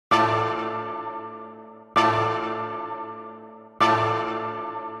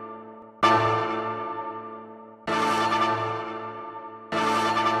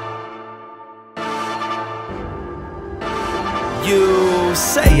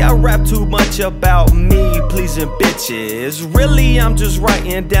say I rap too much about me pleasing bitches. Really, I'm just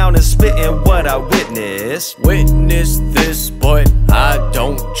writing down and spitting what I witnessed. Witness this, but I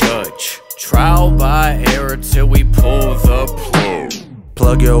don't judge. Trial by error till we pull the plug.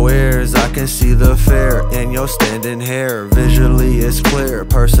 Plug your ears, I can see the fear in your standing hair. Visually it's clear,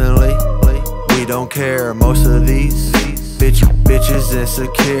 personally we don't care. Most of these bitches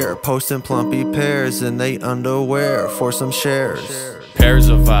insecure, posting plumpy pairs in they underwear for some shares. Pairs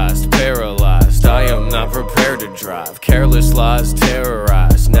of eyes, paralyzed, I am not prepared to drive. Careless lies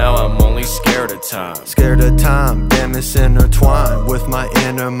terrorized, now I'm only scared of time. Scared of time, damn it's intertwined with my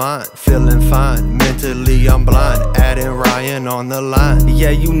inner mind. Feeling fine, mentally I'm blind, adding Ryan on the line. Yeah,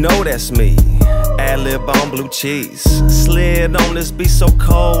 you know that's me, ad-lib on blue cheese. Slid on this beat so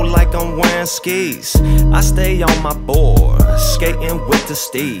cold like I'm wearing skis. I stay on my board, skating with the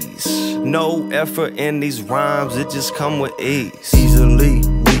steez. No effort in these rhymes, it just come with ease. Easily,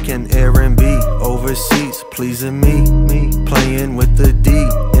 we can R&B overseas, pleasing me, playing with the D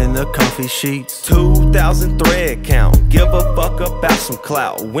in the comfy sheets. 2,000 thread count, give a fuck about some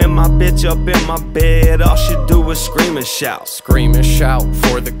clout. When my bitch up in my bed, all she do is scream and shout. Scream and shout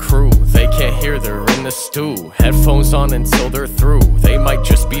for the crew, they can't hear, they're in the stew. Headphones on until they're through, they might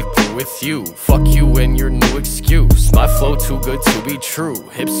just be through with you. Fuck you and your new excuse, my flow too good to be true.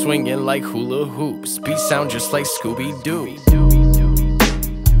 Hips swinging like hula hoops, beat sound just like Scooby-Doo.